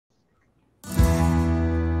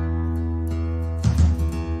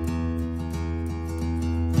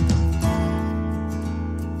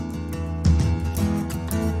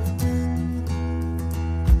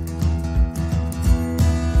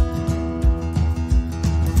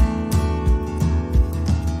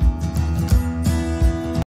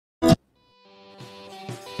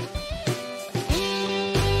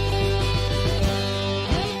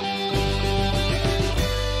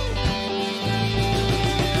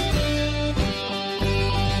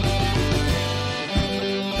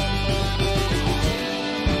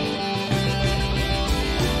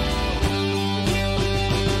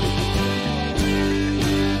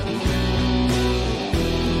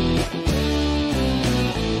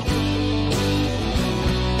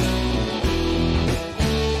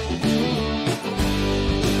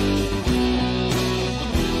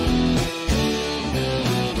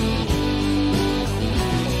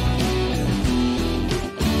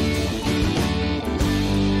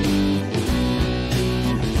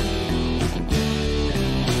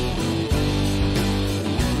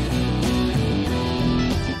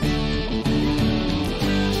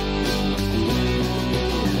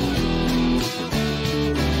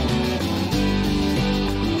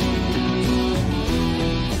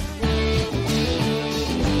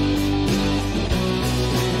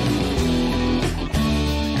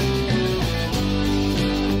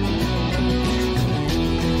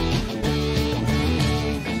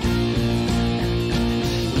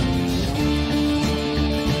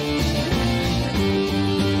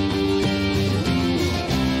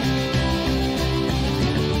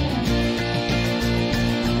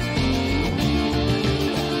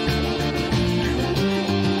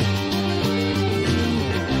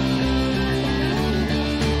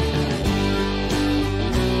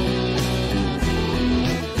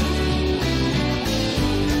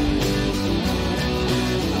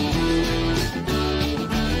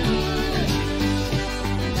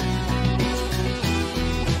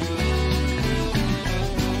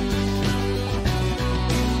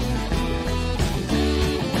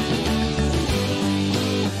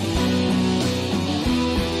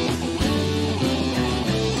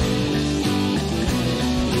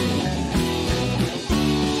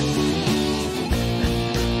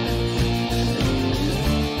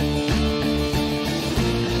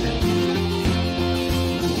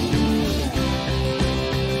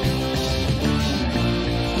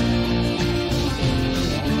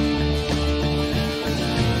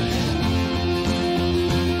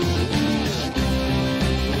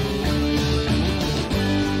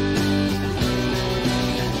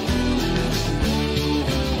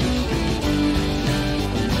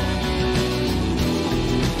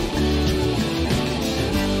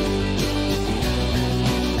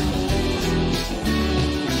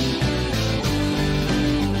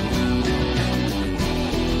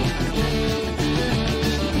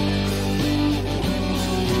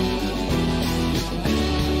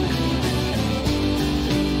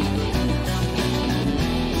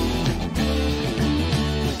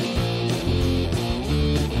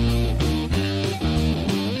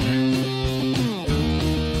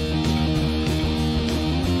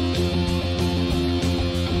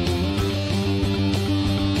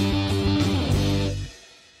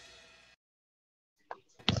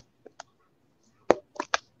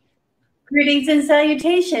Greetings and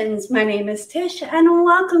salutations. My name is Tish, and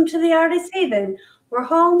welcome to the Artist Haven, where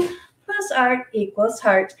home plus art equals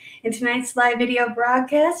heart. In tonight's live video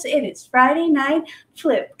broadcast, it is Friday Night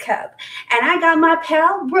Flip Cup, and I got my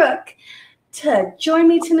pal Brooke to join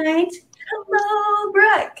me tonight. Hello,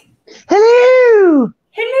 Brooke. Hello.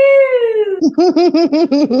 Hello.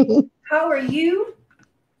 How are you?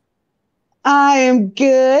 I am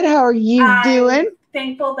good. How are you doing?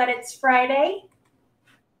 Thankful that it's Friday.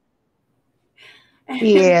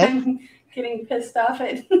 Yeah. I'm getting pissed off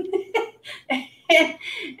at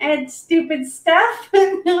and stupid stuff.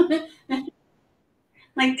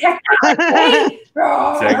 Like technology.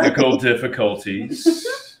 Technical difficulties.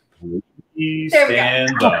 Please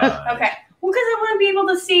stand by. Okay. Well, because I want to be able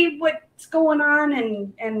to see what's going on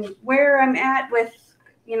and where I'm at with,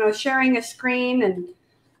 sharing a screen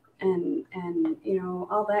and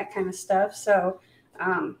all that kind of stuff. So,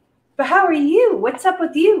 but how are you? What's up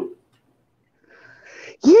with you?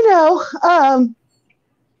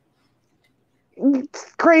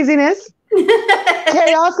 Craziness,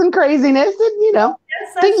 chaos and craziness, and yes,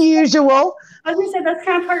 the usual. I was going to say that's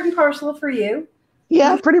kind of part and parcel for you.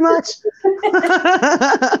 Yeah, pretty much.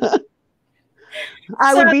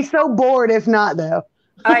 I would be so bored if not, though.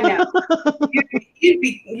 I know. You'd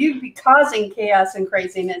be causing chaos and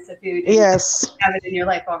craziness if you didn't have it in your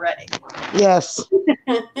life already. Yes.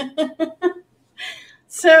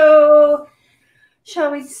 So,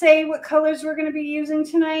 shall we say what colors we're going to be using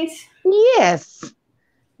tonight? Yes.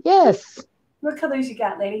 What colors you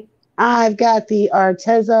got, lady? I've got the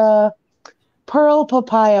Arteza Pearl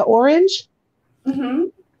Papaya Orange. Mm-hmm.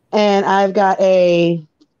 And I've got a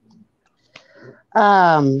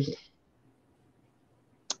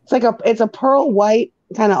it's a pearl white,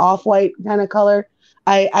 kind of off-white kind of color.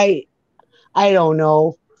 I don't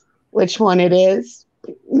know which one it is.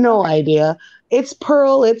 No idea. It's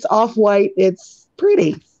pearl, it's off-white, it's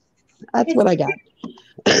pretty. That's what I got.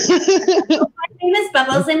 My name is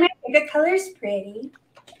Bubbles and my favorite color is pretty.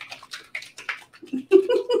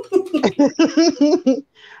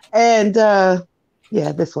 And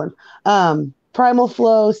this one. Primal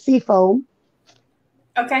Flow Seafoam.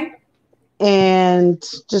 Okay. And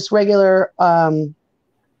just regular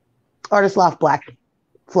Artist Loft Black.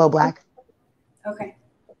 Flow Black. Okay.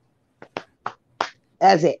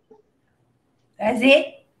 That's it.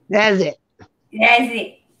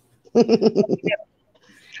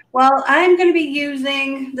 Well, I'm going to be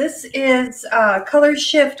using, this is Color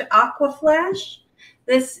Shift Aqua Flash.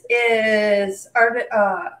 This is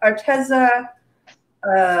Arteza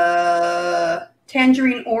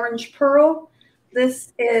Tangerine Orange Pearl.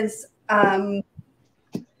 This is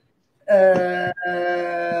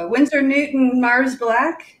Winsor Newton Mars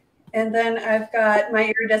Black. And then I've got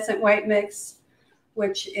my iridescent white mix,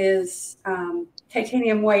 which is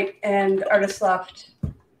titanium white and Artist Loft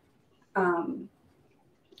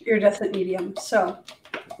iridescent medium. So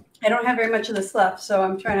I don't have very much of this left, so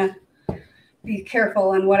I'm trying to be careful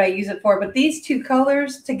on what I use it for. But these two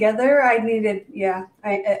colors together, I needed,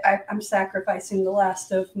 I'm sacrificing the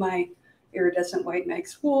last of my iridescent white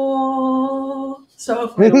mix. Whoa.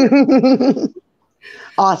 So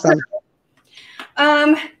awesome.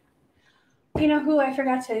 You know who I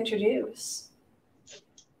forgot to introduce?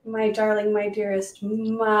 My darling, my dearest,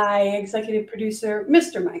 my executive producer,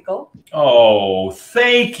 Mr. Michael. Oh,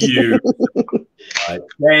 thank you.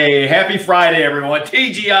 Hey, happy Friday, everyone.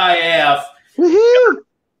 TGIF. Woohoo!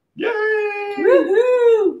 Yay!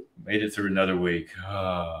 Woohoo! Made it through another week.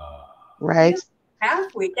 Right.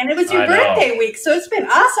 Half week. And it was your birthday week, so it's been an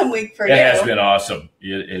awesome week for you. It has been awesome.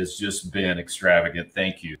 It has just been extravagant.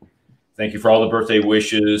 Thank you. Thank you for all the birthday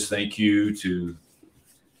wishes. Thank you to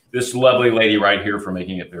this lovely lady right here for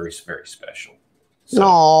making it very, very special. So,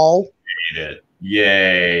 no. Made it.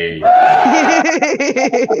 Yay.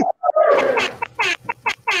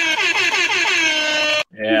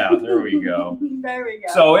 Yeah, there we go. There we go.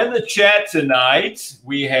 So in the chat tonight,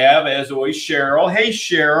 we have, as always, Cheryl. Hey,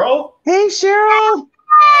 Cheryl. Hey, Cheryl.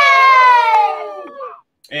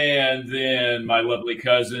 And then my lovely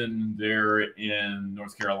cousin there in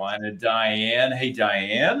North Carolina, Diane. Hey,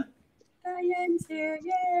 Diane. Diane's here.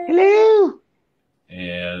 Yay. Hello.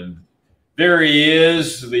 And there he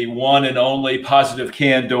is, the one and only Positive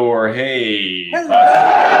Candor. Hey.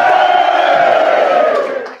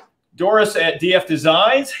 Doris at DF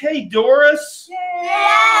Designs. Hey, Doris. Yay.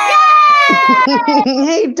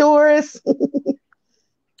 Hey, Doris.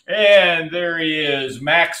 And there he is,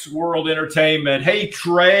 Max World Entertainment. Hey,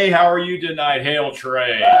 Trey, how are you tonight? Hail,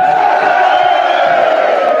 Trey.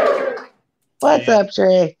 What's up,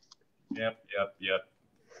 Trey? Yep.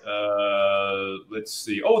 Let's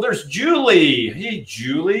see. Oh, there's Julie. Hey,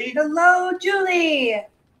 Julie. Hello, Julie.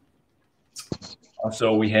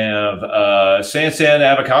 Also, we have Sansan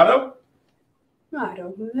Avocado. I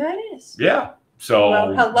don't know who that is. Yeah. So,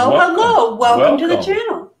 well, hello. Welcome to the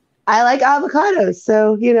channel. I like avocados,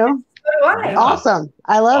 so, you know. So do I. Awesome.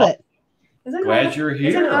 I love it. Glad you're here.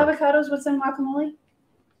 Isn't avocados what's in guacamole?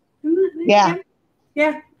 Yeah.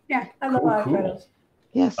 Yeah. I love avocados. Cool.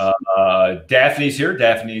 Yes. Daphne's here.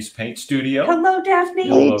 Daphne's Paint Studio. Hello, Daphne.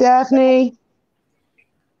 Hey, Daphne.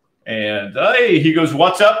 And hey, he goes,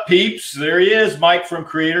 "What's up, peeps?" There he is, Mike from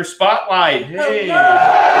Creator Spotlight. Hey.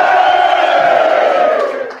 Hello.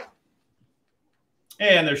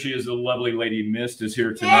 And there she is. The lovely Lady Mist is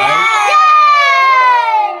here tonight.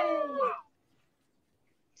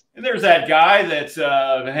 And there's that guy that's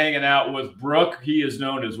hanging out with Brooke. He is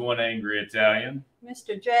known as One Angry Italian.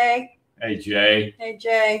 Mr. J. Hey, Jay. Hey,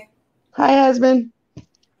 Jay. Hi, husband.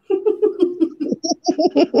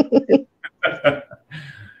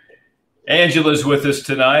 Angela's with us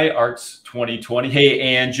tonight, Arts 2020.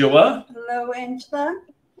 Hey, Angela. Hello, Angela.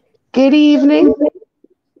 Good evening.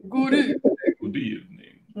 Good evening. Good evening.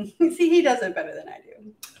 See, he does it better than I do.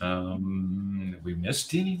 We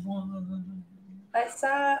missed anyone? I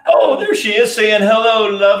saw. Oh, there she is saying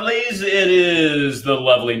hello, lovelies. It is the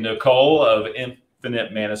lovely Nicole of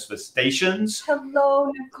Infinite Manifestations.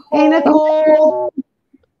 Hello, Nicole. Hey, Nicole.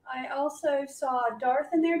 I also saw Darth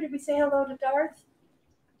in there. Did we say hello to Darth?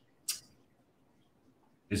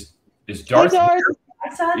 Is Darth? Hey, Darth.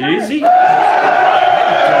 I saw Darth. Is he? Hey, Darth.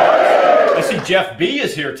 I see Jeff B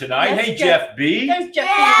is here tonight. Yes, hey, Jeff B. There's Jeff B in there too.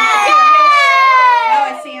 Yes. Now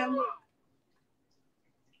I see him.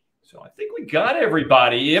 So I think we got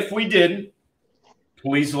everybody. If we didn't,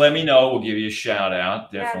 please let me know. We'll give you a shout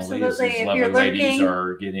out. Definitely, as these lovely ladies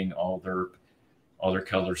are getting all their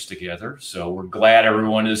colors together. So we're glad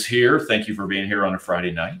everyone is here. Thank you for being here on a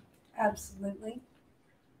Friday night. Absolutely.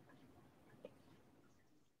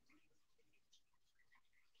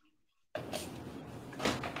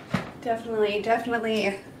 Definitely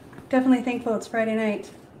thankful it's Friday night.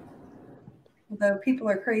 Although people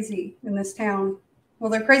are crazy in this town. Well,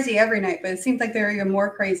 they're crazy every night, but it seems like they're even more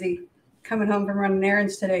crazy coming home from running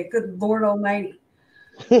errands today. Good Lord Almighty.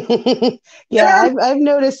 Yeah, I've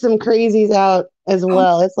noticed some crazies out as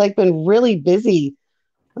well. It's like been really busy.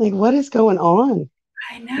 Like, what is going on?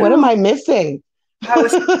 I know. What am I missing?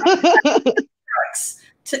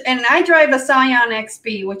 And I drive a Scion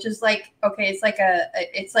XB, which is like, okay, it's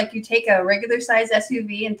like you take a regular size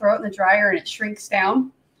SUV and throw it in the dryer and it shrinks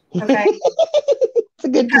down. Okay. It's a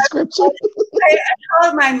good description. I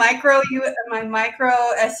call it my micro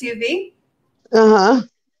SUV.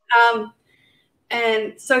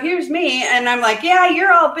 And so here's me, and I'm like, yeah,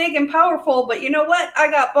 you're all big and powerful, but you know what? I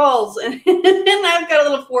got balls, and I've got a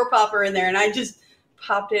little 4-popper in there, and I just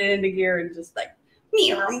popped it into gear and just like,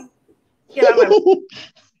 meow. Get out my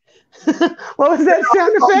What was that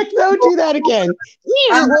sound effect though? Do that again.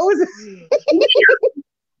 Yeah, what was it?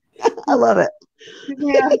 I love it.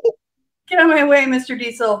 Yeah. Get out of my way, Mr.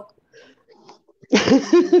 Diesel.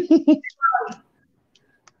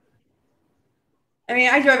 I mean,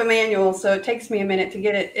 I drive a manual, so it takes me a minute to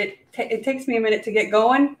get it. It takes me a minute to get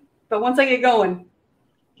going, but once I get going,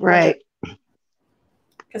 right?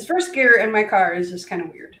 Because first gear in my car is just kind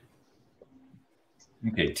of weird.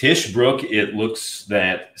 Okay, Tish, Brooke, it looks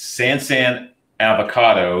that Sansan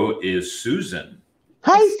Avocado is Susan.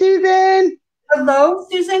 Hi, Susan. Hello,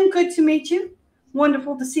 Susan. Good to meet you.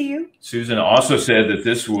 Wonderful to see you. Susan also said that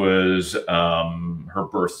this was her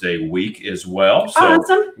birthday week as well. So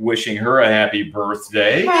awesome. Wishing her a happy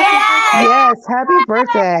birthday. Yes, happy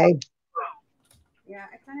birthday. Yeah,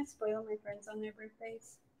 I kind of spoil my friends on their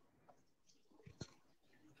birthdays.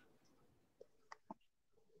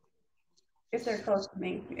 If they're close to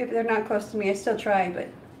me. If they're not close to me, I still try, but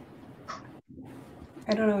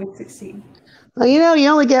I don't always succeed. Well, you know, you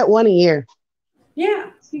only get one a year.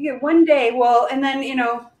 Yeah, you get one day. Well, and then, you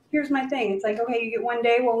know, here's my thing. It's like, okay, you get one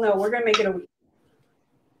day. Well, no, we're going to make it a week.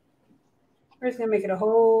 We're just going to make it a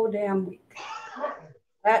whole damn week.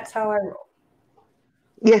 That's how I roll.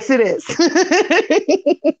 Yes, it is.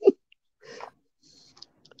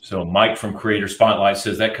 So Mike from Creator Spotlight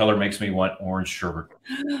says that color makes me want orange sherbet.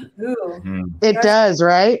 Ooh. It does,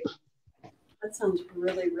 right? That sounds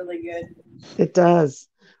really, really good. It does.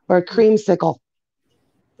 Or a creamsicle.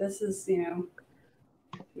 This is, you know,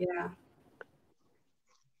 yeah.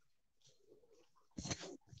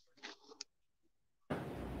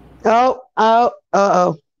 Oh,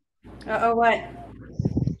 uh-oh, what?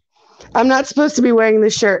 I'm not supposed to be wearing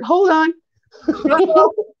this shirt. Hold on.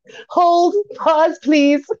 Hold, pause,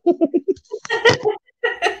 please.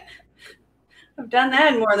 I've done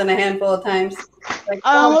that more than a handful of times. Like,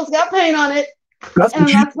 I almost got paint on it. That's And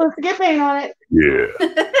what I'm not supposed to get paint on it. Yeah.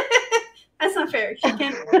 That's not fair. She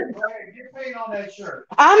can't. Get paint on that shirt.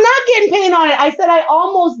 I'm not getting paint on it. I said I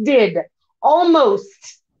almost did.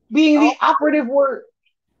 Almost being the operative word.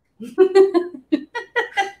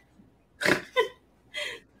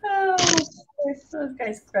 Oh, those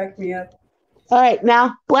guys crack me up. All right,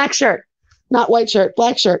 now black shirt. Not white shirt,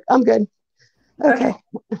 black shirt. I'm good. Okay.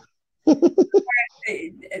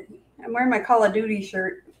 I'm wearing my Call of Duty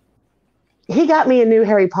shirt. He got me a new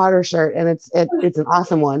Harry Potter shirt, and it's an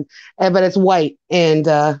awesome one, but it's white, and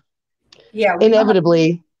Yeah.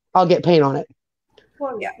 inevitably I'll get paint on it.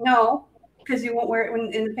 Well, yeah, no, because you won't wear it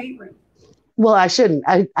in the paint room. Well, I shouldn't.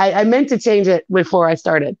 I meant to change it before I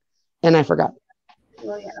started, and I forgot.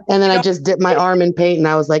 Well, yeah. And then I just dipped my arm in paint, and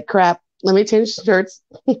I was like, "Crap! Let me change shirts."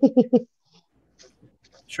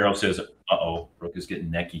 Cheryl says, "Uh-oh, Brooke is getting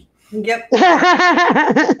necky." Yep.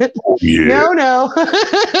 Yeah. No.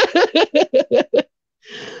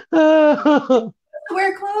 Oh,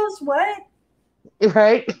 Wear clothes? What?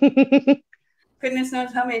 right? Goodness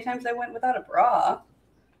knows how many times I went without a bra.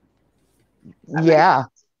 Yeah.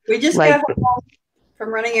 We just Like- got home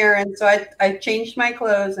from running errands, so I changed my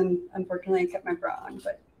clothes, and unfortunately I kept my bra on,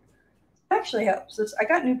 but it actually helps. I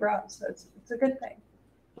got new bras, so it's a good thing.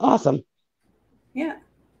 Awesome. Yeah.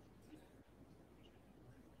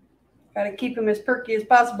 Got to keep them as perky as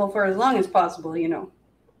possible for as long as possible, you know.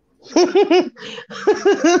 That's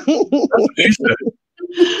what she said.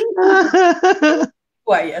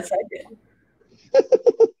 Why, yes, I did.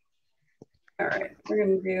 All right, we're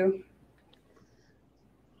going to do...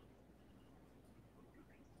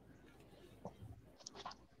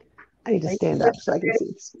 I need to stand up so I can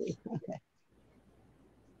see the screen. Okay.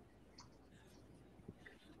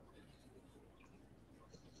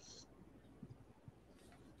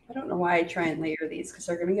 I don't know why I try and layer these, because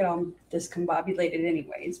they're going to get all discombobulated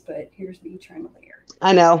anyways, but here's me trying to layer.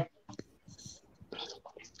 I know.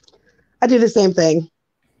 I do the same thing.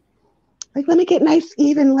 Like, let me get nice,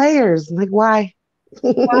 even layers. I'm like, why?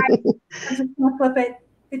 Why? I'm just going to flip it.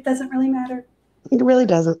 It doesn't really matter. It really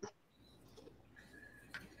doesn't.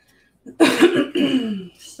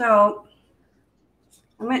 So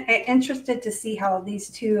I'm interested to see how these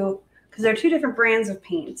two, because they're two different brands of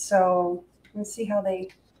paint. So let's see how they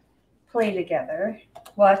play together.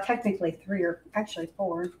 Well, technically 3 or actually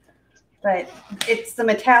 4, but it's the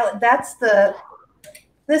metallic.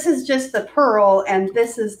 This is just the pearl, and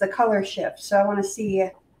this is the color shift. So I want to see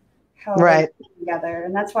how they play together,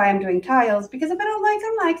 and that's why I'm doing tiles, because if I don't like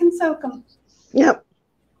them, I can soak them. Yep.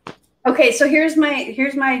 Okay, so here's my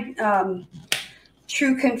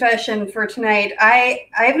true confession for tonight.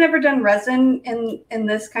 I've never done resin in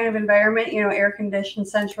this kind of environment, you know, air conditioned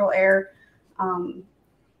central air, you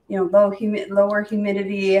know, lower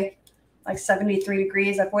humidity, like 73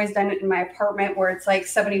 degrees. I've always done it in my apartment where it's like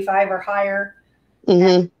 75 or higher.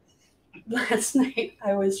 Mm-hmm. Last night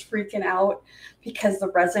I was freaking out because the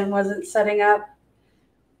resin wasn't setting up,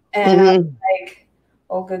 and I was like,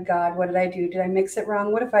 oh good God, what did I do? Did I mix it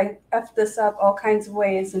wrong? What if I effed this up all kinds of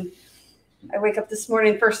ways? And I wake up this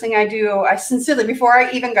morning, first thing I do, I sincerely, before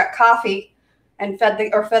I even got coffee and fed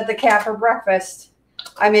the cat for breakfast,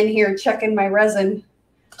 I'm in here checking my resin,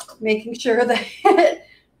 making sure that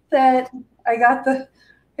that I got that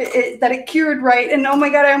it cured right. And oh my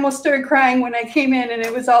God, I almost started crying when I came in and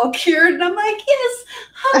it was all cured. And I'm like, yes.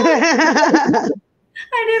 I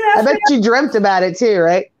didn't have I bet you dreamt about it too,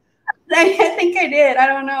 right? I think I did. I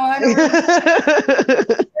don't know. I don't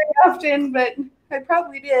remember very often, but I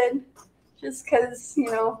probably did, just because, you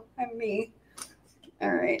know, I'm me.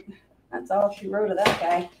 All right. That's all she wrote of that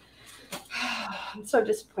guy. I'm so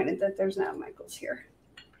disappointed that there's not Michael's here.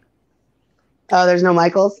 Oh, there's no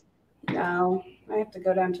Michael's? No. I have to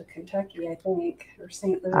go down to Kentucky, I think, or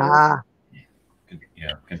St. Louis. Ah.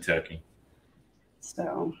 Yeah, Kentucky.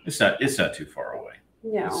 So It's not too far away.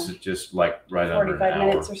 No. It's just like right under an 45 hour.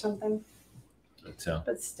 minutes or something. But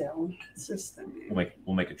still, it's just.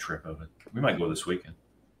 we'll make a trip of it. We might go this weekend.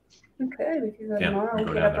 Okay, we can go Yeah, tomorrow. we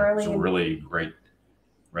go Get down up there. early. It's a really great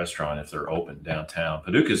restaurant if they're open downtown.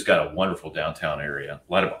 Paducah's got a wonderful downtown area.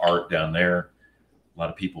 A lot of art down there. A lot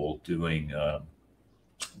of people doing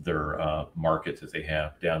their market that they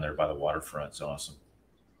have down there by the waterfront. It's awesome.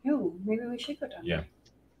 Ooh, maybe we should go down. Yeah.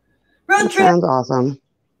 Road That trip. sounds awesome.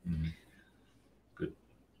 Mm-hmm. Good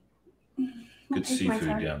I'll take my seafood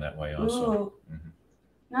time. down that way also. Ooh.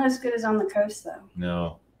 Not as good as on the coast, though.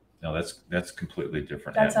 No, that's completely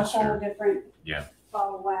different That's atmosphere. a whole different Yeah.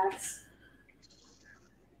 ball of wax.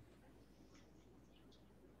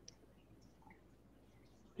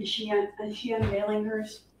 Is she unveiling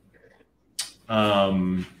hers?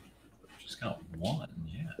 Just got one.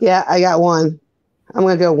 Yeah. Yeah, I got one. I'm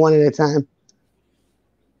gonna go one at a time,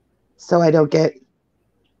 so I don't get,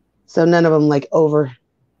 so none of them like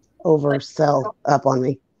oversell up on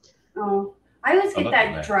me. Oh, I always get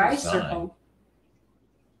that dry circle.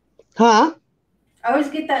 Huh? I always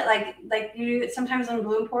get that like you sometimes on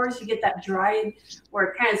bloom pours you get that dry where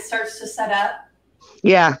it kind of starts to set up.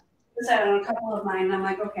 Yeah. I said on a couple of mine, and I'm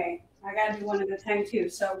like, okay, I gotta do one at a time too.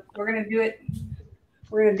 So we're gonna do it.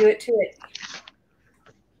 We're gonna do it to it.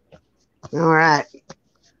 All right.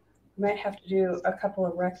 Might have to do a couple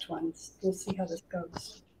of wrecked ones. We'll see how this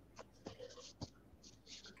goes.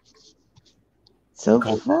 So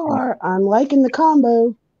far, I'm liking the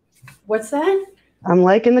combo. What's that? I'm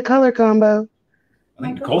liking the color combo. I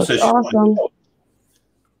think Nicole says awesome.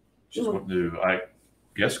 She's going to, I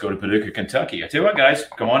guess, go to Paducah, Kentucky. I tell you what, guys,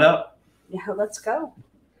 come on up. Yeah, let's go.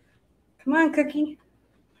 Come on, Cookie.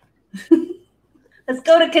 Let's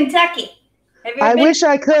go to Kentucky. I wish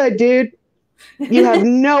I could, dude. You have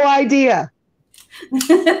no idea.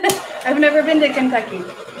 I've never been to Kentucky.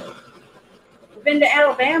 I've been to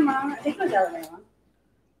Alabama. I think it was Alabama.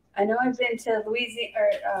 I know I've been to Louisiana,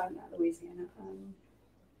 or not Louisiana,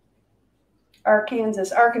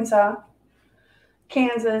 Arkansas,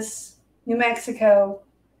 Kansas, New Mexico,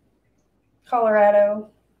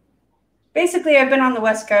 Colorado. Basically, I've been on the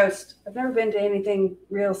West Coast. I've never been to anything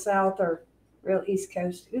real south or real East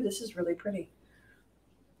Coast. Ooh, this is really pretty.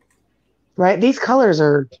 Right? These colors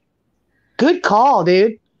are good call,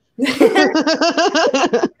 dude. By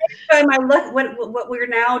my what we're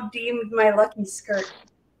now deemed my lucky skirt.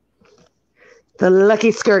 The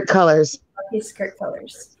lucky skirt colors. Lucky skirt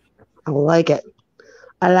colors. I like it.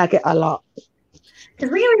 I like it a lot. Because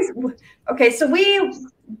we always, okay, so we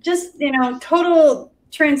just, total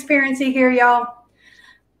transparency here, y'all.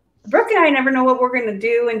 Brooke and I never know what we're going to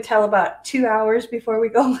do until about 2 hours before we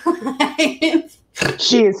go live.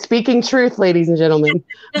 She is speaking truth, ladies and gentlemen.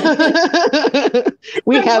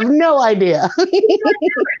 We have no idea.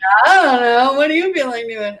 I don't know. What do you feel like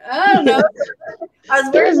doing? I don't know.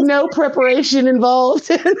 There's no preparation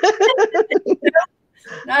involved.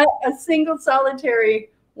 Not a single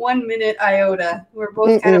solitary 1 minute iota. We're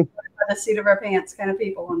both kind of by the seat of our pants kind of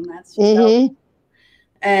people, and that's just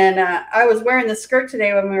And I was wearing the skirt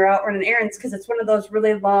today when we were out running errands because it's one of those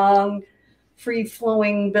really long,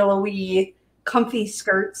 free-flowing, billowy, comfy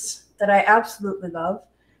skirts that I absolutely love.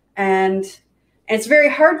 And it's very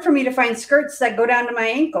hard for me to find skirts that go down to my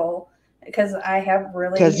ankle because I have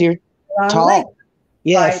really because you're long tall. legs,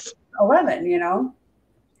 Yes. 5'11",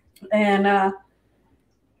 and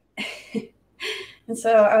and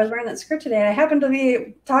so I was wearing that skirt today, and I happened to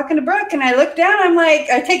be talking to Brooke, and I looked down. I'm like,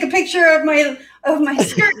 I take a picture of my skirt. I'm like,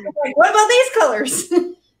 what about these colors?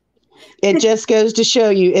 It just goes to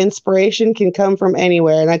show you inspiration can come from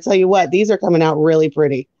anywhere. And I tell you what, these are coming out really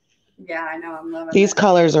pretty. Yeah, I know. I'm loving these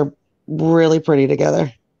colors are really pretty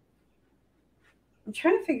together. I'm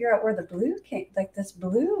trying to figure out where the blue came. Like this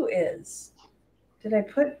blue is. Did I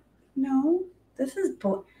put? No, this is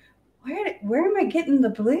blue. Where am I getting the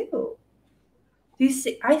blue? Do you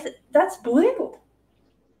see? That's blue.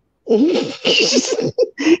 You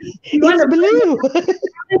want blue?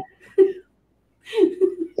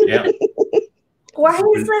 Yeah. Why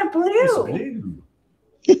is that blue?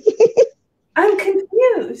 I'm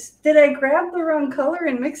confused. Did I grab the wrong color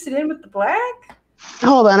and mix it in with the black?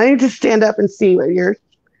 Hold on. I need to stand up and see what you're.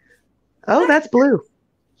 Oh, that's blue.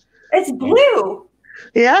 It's blue.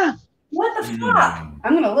 Yeah. What the fuck?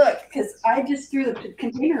 I'm going to look because I just threw the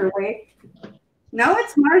container away. No,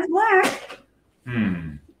 it's Mars Black.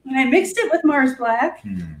 And I mixed it with Mars Black.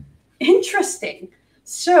 Interesting.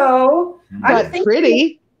 So, but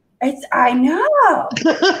pretty. I know.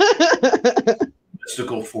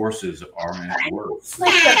 Mystical forces are at work. It's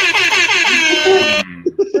like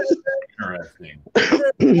Interesting.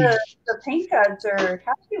 The paint gods are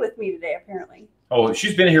happy with me today, apparently. Oh,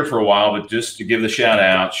 she's been here for a while, but just to give the shout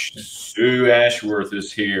out, Sue Ashworth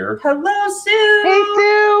is here. Hello, Sue. Hey,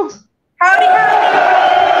 Sue. Howdy.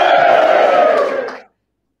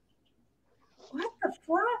 What the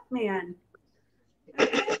flop, man?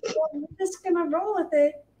 Okay, well, we're just gonna roll with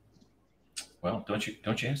it. Well, don't you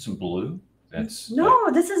have some blue? That's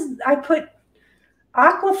no. This is I put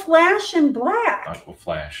aqua flash and black. Aqua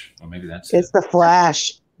flash. Well, maybe that's it's the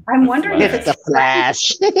flash. I'm wondering if it's the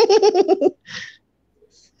flash.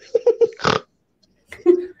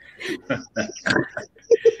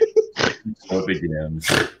 So it begins.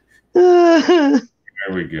 There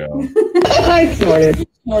we go. I snorted.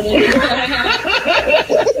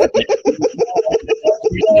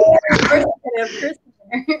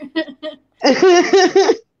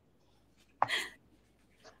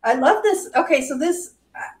 I love this. Okay, so this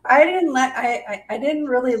I didn't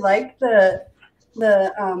really like the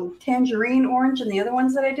tangerine orange and the other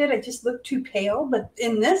ones that I did. I just looked too pale, but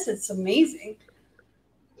in this it's amazing.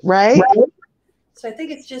 Right? So I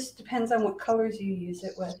think it just depends on what colors you use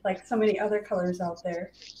it with, like so many other colors out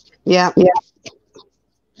there. Yeah.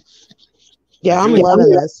 I'm loving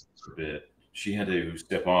this. A bit. She had to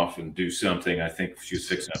step off and do something. I think she was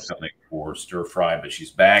fixing up something for stir fry, but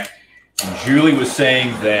she's back. And Julie was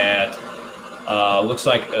saying that looks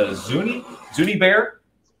like a Zuni bear.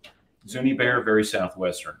 Zuni bear, very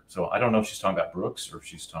southwestern. So I don't know if she's talking about Brooke's or if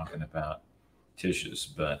she's talking about Tish's,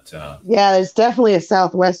 but yeah, there's definitely a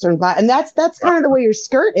southwestern vibe, and that's kind of the way your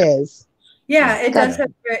skirt is. Yeah, it does.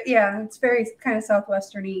 It's very kind of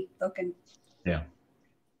southwesterny looking. Yeah.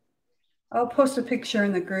 I'll post a picture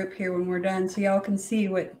in the group here when we're done, so y'all can see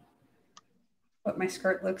what my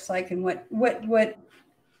skirt looks like and what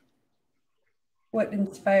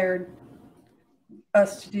inspired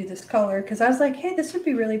us to do this color. Because I was like, hey, this would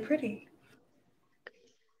be really pretty.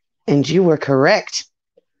 And you were correct.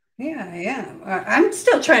 Yeah, I am. I'm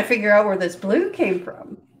still trying to figure out where this blue came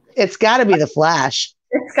from. It's got to be the flash.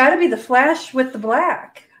 It's got to be the flash with the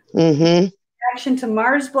black. Mm-hmm. Action to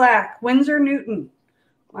Mars Black, Winsor Newton.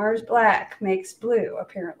 Mars Black makes blue,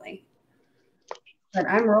 apparently. But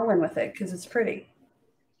I'm rolling with it because it's pretty.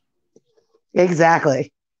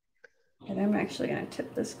 Exactly. And I'm actually going to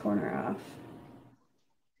tip this corner off.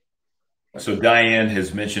 So Diane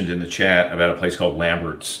has mentioned in the chat about a place called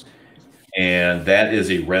Lambert's, and that is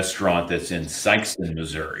a restaurant that's in Sikeston,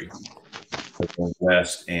 Missouri,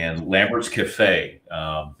 west. And Lambert's Cafe,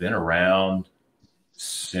 been around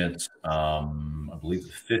since I believe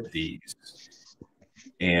the 50s,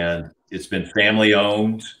 and it's been family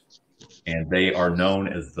owned, and they are known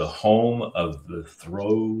as the home of the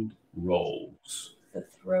throwed rolls. The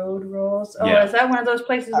throwed rolls. Oh, yeah. Is that one of those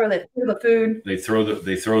places where they throw the food? They throw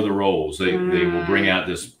the rolls. They will bring out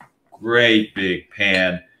this great big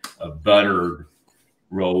pan of buttered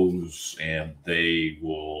rolls, and they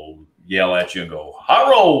will yell at you and go, "Hot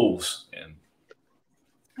rolls!" And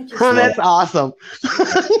that's awesome.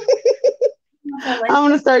 I'm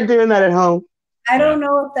gonna start doing that at home. I don't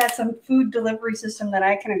know if that's a food delivery system that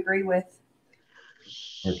I can agree with.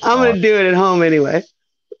 I'm gonna do it at home anyway,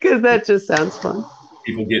 because that just sounds fun.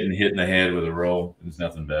 People getting hit in the head with a roll, there's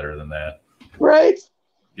nothing better than that. Right?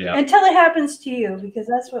 Yeah. Until it happens to you, because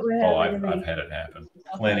that's what we're having. I've had it happen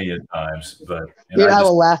plenty of times, but dude, I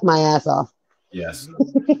will laugh my ass off. Yes.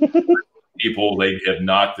 People, they have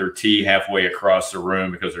knocked their tea halfway across the room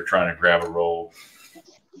because they're trying to grab a roll.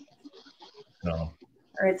 No. All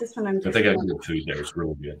right, this one I'm. But they got good food there. It's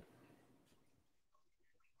really good.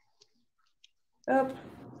 Oh,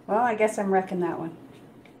 well, I guess I'm wrecking that one.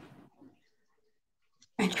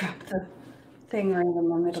 I dropped the thing right in the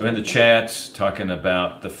middle. So in the chats, talking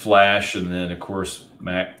about the flash, and then of course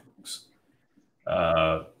Max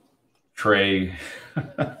Trey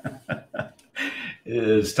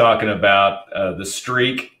is talking about the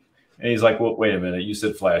streak, and he's like, "Well, wait a minute, you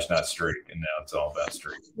said flash, not streak, and now it's all about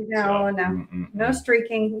streak." No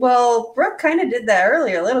streaking. Well, Brooke kind of did that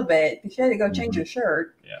earlier a little bit. She had to go change her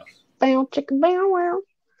shirt. Yeah. Bow, chicken, bow, wow.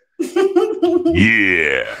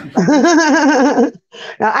 Yeah.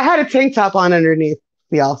 Now, I had a tank top on underneath,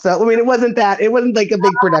 y'all. So I mean, it wasn't like a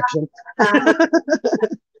big production.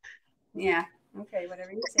 Yeah. Okay.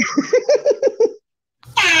 Whatever you say.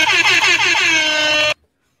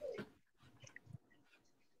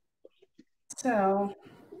 So,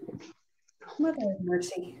 Mother of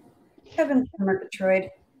Mercy, Heaven from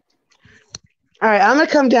Murgatroyd. All right, I'm gonna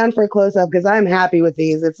come down for a close up because I'm happy with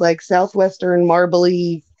these. It's like southwestern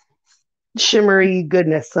marbly, shimmery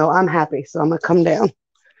goodness. So I'm happy. So I'm gonna come down.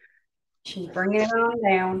 She's bringing it on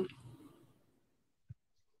down.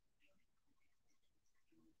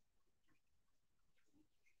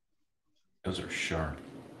 Those are sharp.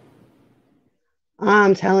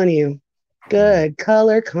 I'm telling you, good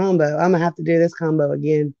color combo. I'm gonna have to do this combo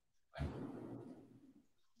again.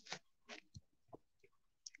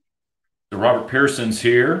 So Robert Pearson's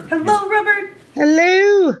here. Hello, Robert.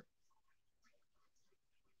 Hello.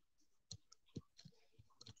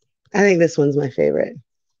 I think this one's my favorite.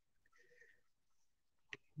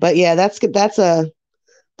 But yeah, that's good. That's a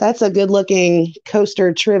good looking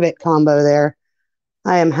coaster trivet combo there.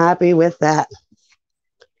 I am happy with that.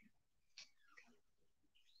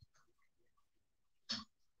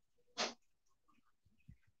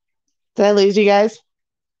 Did I lose you guys?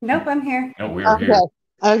 Nope, I'm here. No, we're here.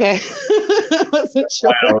 Okay. Wasn't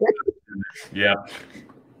sure. Wow. Yeah.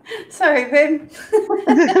 Sorry, babe.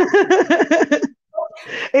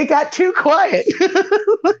 It got too quiet.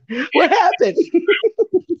 What happened?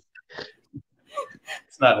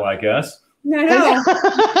 not like us. No.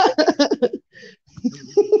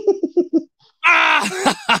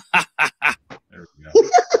 There we go.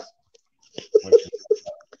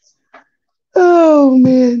 Oh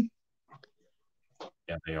man.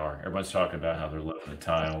 Yeah, they are. Everyone's talking about how they're loving the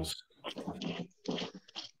tiles.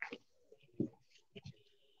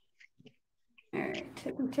 All right,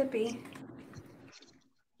 tippy.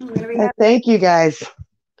 I'm gonna be happy. Thank you guys.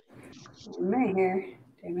 My hair,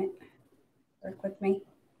 damn it. Work with me.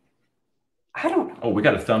 I don't know. Oh, we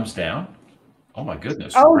got a thumbs down. Oh my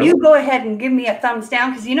goodness. Oh, really? you go ahead and give me a thumbs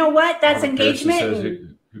down because you know what? That's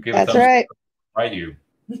engagement. Who gave That's a thumbs right. down? Right, you.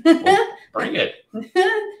 Well, bring it.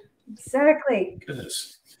 Exactly.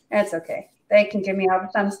 Goodness. That's okay. They can give me all the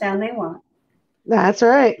thumbs down they want. That's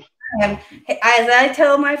right. As I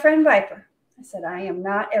tell my friend Viper, I said, I am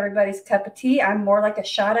not everybody's cup of tea. I'm more like a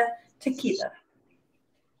shot of tequila.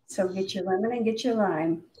 So get your lemon and get your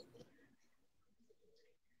lime.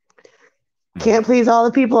 Can't please all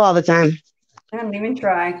the people all the time. I don't even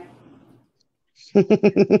try.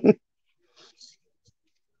 You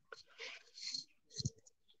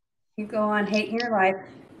go on hating your life.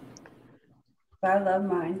 But I love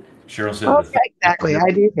mine. Cheryl said exactly.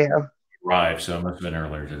 I do too. Arrived, so it must have been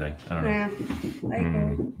earlier today. I don't know.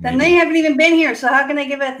 Yeah. Then they haven't even been here, so how can they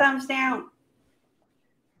give it a thumbs down?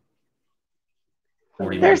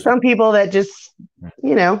 There's some people that just,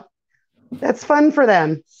 that's fun for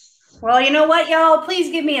them. Well, you know what, y'all?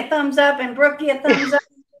 Please give me a thumbs up and Brooke a thumbs up,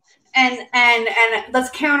 and let's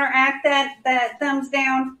counteract that thumbs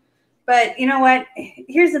down. But you know what?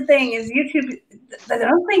 Here's the thing: is YouTube. I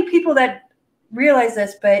don't think people that realize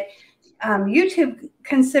this, but YouTube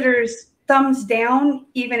considers thumbs down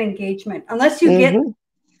even engagement, unless you get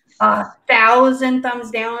 1,000 thumbs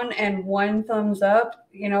down and 1 thumbs up.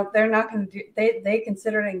 They're not going to do. They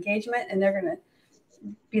consider it engagement, and they're going to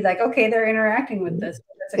be like, okay, they're interacting with this.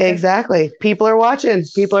 Exactly. People are watching.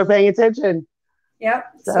 People are paying attention. Yep.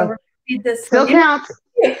 So we're feed this. Still counts.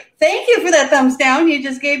 Thank you for that thumbs down. You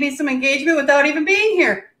just gave me some engagement without even being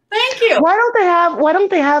here. Thank you. Why don't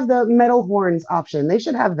they have the metal horns option? They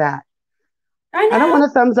should have that. I know. I don't want a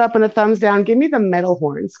thumbs up and a thumbs down. Give me the metal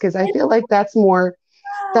horns because I feel like that's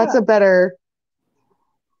a better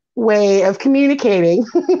way of communicating.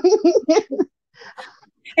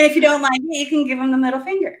 And if you don't like it, you can give them the middle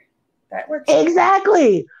finger. That works.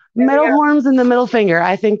 Exactly. Metal horns and the middle finger.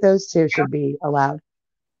 I think those two should be allowed.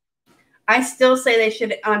 I still say they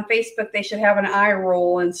should, on Facebook, they should have an eye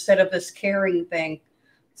roll instead of this caring thing.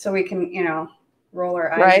 So we can, roll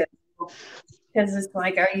our eyes. Right. Because it's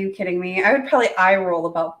like, are you kidding me? I would probably eye roll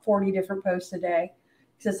about 40 different posts a day.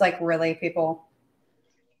 Because it's like, really, people?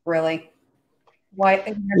 Really?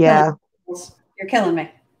 Why? Yeah. You're killing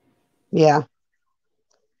me. Yeah.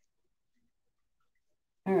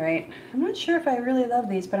 All right. I'm not sure if I really love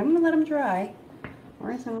these, but I'm going to let them dry.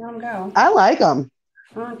 Or else I'm going to let them go. I like them.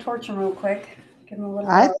 I'm going to torch them real quick. Give them a little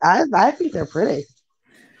I think they're pretty.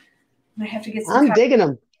 I have to get some. I'm digging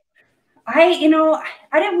them. I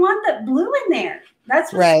didn't want the blue in there.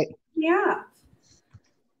 That's right. Yeah.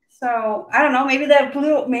 So I don't know. Maybe that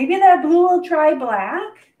blue will try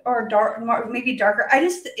black or dark, maybe darker. I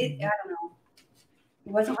don't know.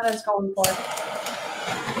 It wasn't what I was going for.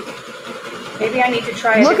 Maybe I need to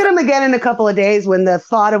try. Look at them again in a couple of days when the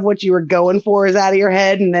thought of what you were going for is out of your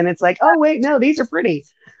head, and then it's like, oh wait, no, these are pretty.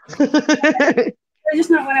 They're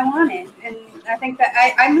just not what I wanted, and I think that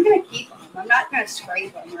I'm going to keep them. I'm not going to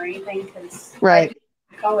scrape them or anything because right.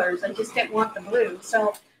 Colors. I just didn't want the blue,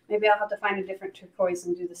 so maybe I'll have to find a different turquoise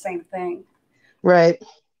and do the same thing. Right.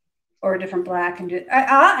 Or a different black and do it.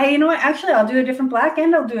 You know what? Actually, I'll do a different black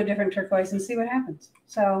and I'll do a different turquoise and see what happens.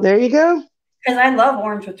 So there you go. Because I love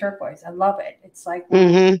orange with turquoise. I love it. It's like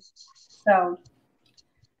so.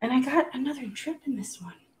 And I got another drip in this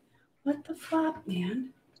one. What the flop,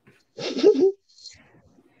 man? I'm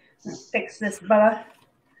gonna fix this, Bubba.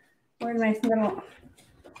 Where's my little?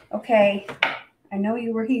 Okay, I know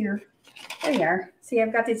you were here. There you are. See,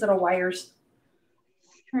 I've got these little wires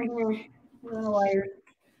right here. Little wires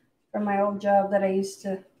from my old job that I used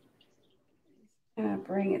to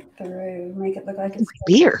bring it through, make it look like it's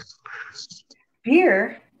beer.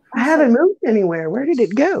 Beer? I haven't moved anywhere. Where did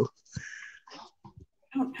it go?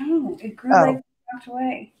 I don't know. It grew like it walked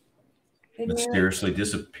away. Mysteriously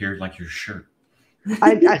disappeared like your shirt.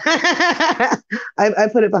 I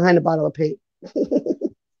put it behind a bottle of paint.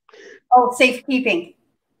 Oh, safekeeping.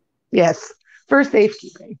 Yes. For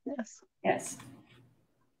safekeeping. Yes. Yes.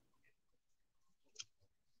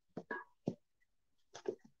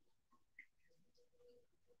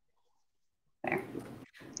 There.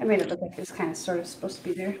 I made it look like it was kind of sort of supposed to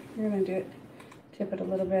be there. We're going to do it. Tip it a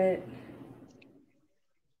little bit.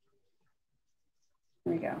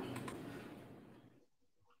 There we go.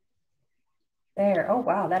 There. Oh,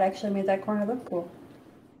 wow. That actually made that corner look cool.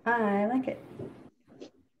 I like it.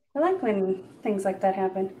 I like when things like that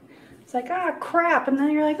happen. It's like, ah, crap. And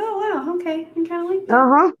then you're like, oh, wow. Okay. I kind of like that.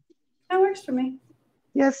 Uh-huh. That works for me.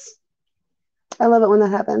 Yes. I love it when that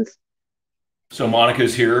happens. So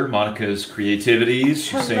Monica's here. Monica's creativities.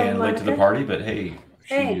 She's Hello, saying late to the Monica. party, but hey,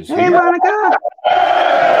 Hey. she's Hey, here. Monica.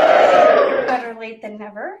 Better late than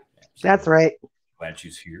never. That's right. Glad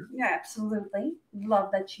she's here. Yeah, absolutely.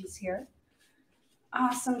 Love that she's here.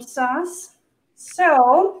 Awesome sauce.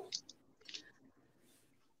 So,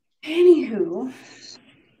 anywho.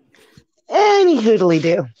 Any hoodly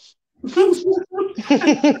do.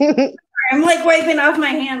 I'm like wiping off my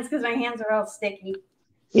hands because my hands are all sticky.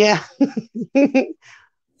 Yeah.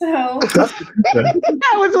 So,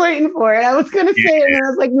 I was waiting for it. I was going to say it, and I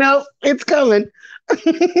was like, nope, it's coming.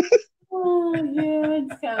 oh, yeah,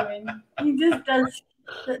 it's coming. He just does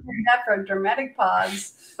that for a dramatic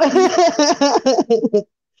pause.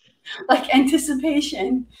 Like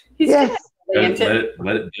anticipation. He's Yes. good at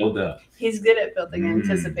Let it build up. He's good at building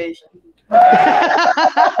anticipation.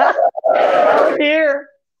 Oh, dear.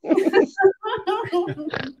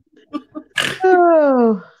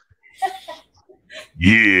 Oh.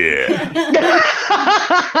 Yeah.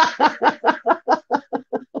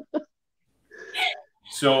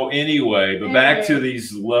 So anyway, but back to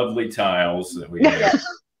these lovely tiles that we have.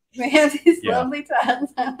 We have these lovely tiles.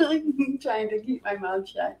 I'm trying to keep my mouth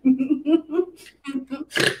shut.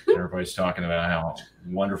 Everybody's talking about how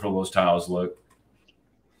wonderful those tiles look.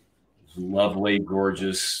 Lovely,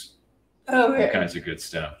 gorgeous, all kinds of good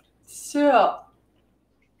stuff. So,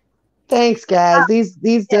 thanks, guys.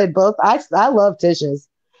 These did both. I love Tish's.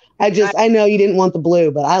 I know you didn't want the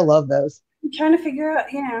blue, but I love those. I'm trying to figure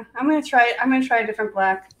out. Yeah, I'm gonna try a different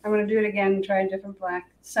black. I'm gonna do it again and try a different black.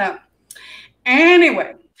 So,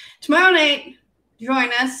 anyway, tomorrow night, join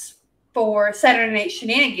us for Saturday Night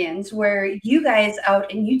Shenanigans, where you guys out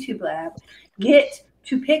in YouTube Lab get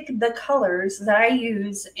to pick the colors that I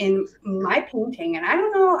use in my painting. And I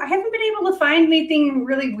don't know, I haven't been able to find anything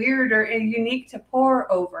really weird or unique to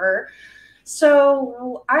pour over.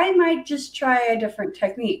 So I might just try a different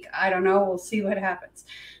technique. I don't know. We'll see what happens.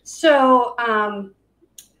 So, and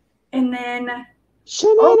then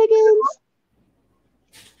shenanigans.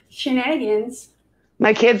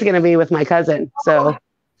 My kid's going to be with my cousin. So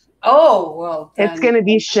well, it's going to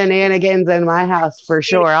be shenanigans in my house for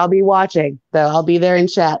sure. I'll be watching. So I'll be there in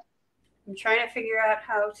chat. I'm trying to figure out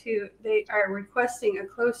they are requesting a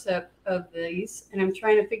close-up of these, and I'm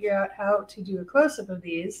trying to figure out how to do a close-up of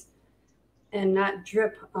these and not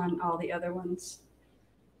drip on all the other ones.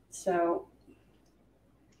 So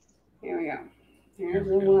here we go. Here's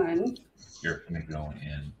the one. Here, let me go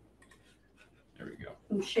in. There we go.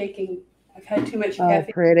 I'm shaking. I've had too much Oh,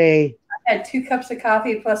 caffeine. pretty. I had 2 cups of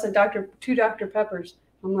coffee plus two Dr. Peppers.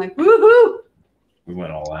 I'm like, woohoo! We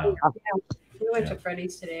went all out. Yeah. We went to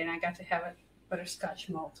Freddy's today, and I got to have a butterscotch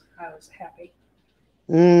malt. I was happy.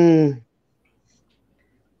 Mm. So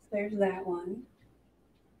there's that one.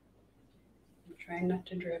 I'm trying not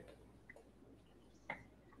to drip.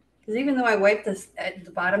 Because even though I wipe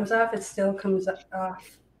the bottoms off, it still comes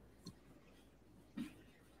off.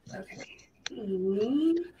 Okay.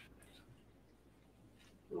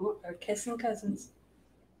 Oh, they're kissing cousins.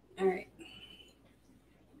 All right.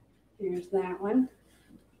 Here's that one.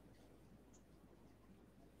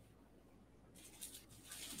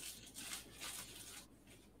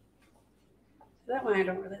 That one I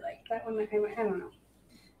don't really like. That one, I don't know.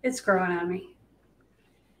 It's growing on me.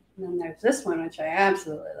 And then there's this one, which I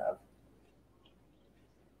absolutely love.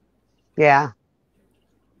 Yeah.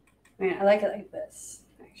 I mean, I like it like this,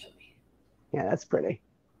 actually. Yeah, that's pretty.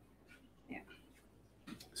 Yeah.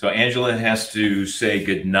 So Angela has to say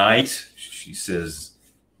good night. She says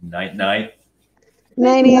night, night.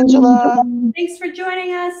 Night, Angela. Thanks for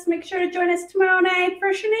joining us. Make sure to join us tomorrow night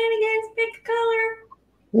for Shenanigans. Pick a color.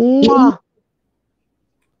 Mwah.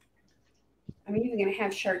 I'm even going to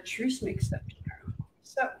have chartreuse mixed up tomorrow.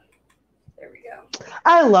 So, there we go.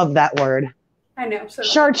 I love that word. I know. So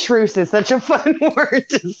Chartreuse is such a fun word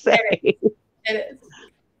to say. It is.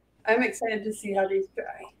 I'm excited to see how these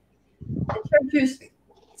dry. The chartreuse,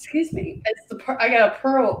 excuse me, I got a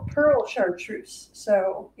pearl chartreuse.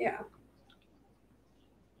 So, yeah.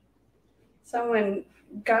 Someone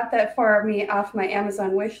got that for me off my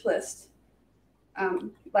Amazon wish list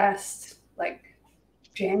last,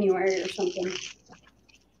 January or something.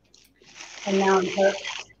 And now I'm hooked.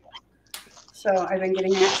 So I've been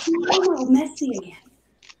getting that. Oh, messy again.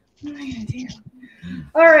 What am I going to do?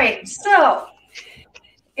 All right. So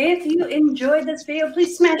If you enjoyed this video,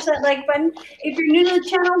 please smash that like button. If you're new to the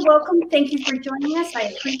channel, welcome. Thank you for joining us.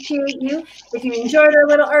 I appreciate you. If you enjoyed our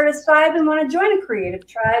little artist vibe and want to join a creative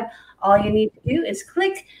tribe, all you need to do is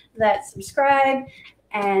click that subscribe,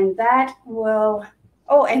 and that will,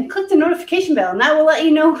 and click the notification bell, and that will let you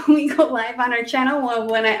know when we go live on our channel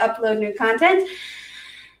when I upload new content.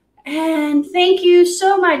 And thank you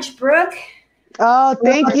so much, Brooke. Oh,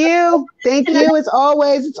 thank you. Thank you as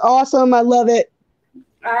always. It's awesome. I love it.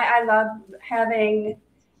 I love having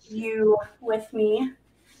you with me.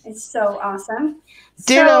 It's so awesome.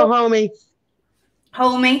 Ditto, homie.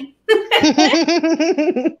 Homie.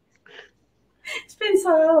 It's been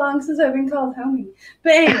so long since I've been called homie.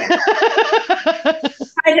 But anyway,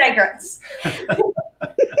 I digress.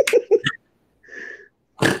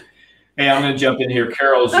 Hey, I'm going to jump in here.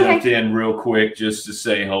 Carol's jumped in real quick just to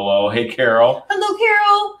say hello. Hey, Carol. Hello,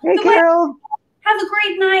 Carol. Hey, Carol. Have a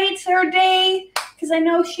great night or day, because I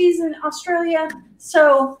know she's in Australia.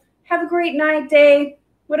 So have a great night, day,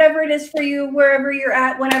 whatever it is for you, wherever you're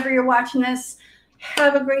at, whenever you're watching this.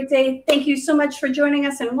 Have a great day. Thank you so much for joining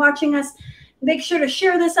us and watching us. Make sure to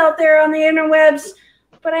share this out there on the interwebs.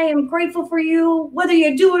 But I am grateful for you, whether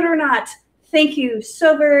you do it or not. Thank you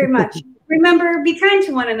so very much. Remember, be kind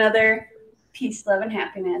to one another. Peace, love, and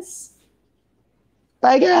happiness.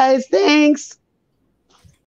 Bye, guys. Thanks.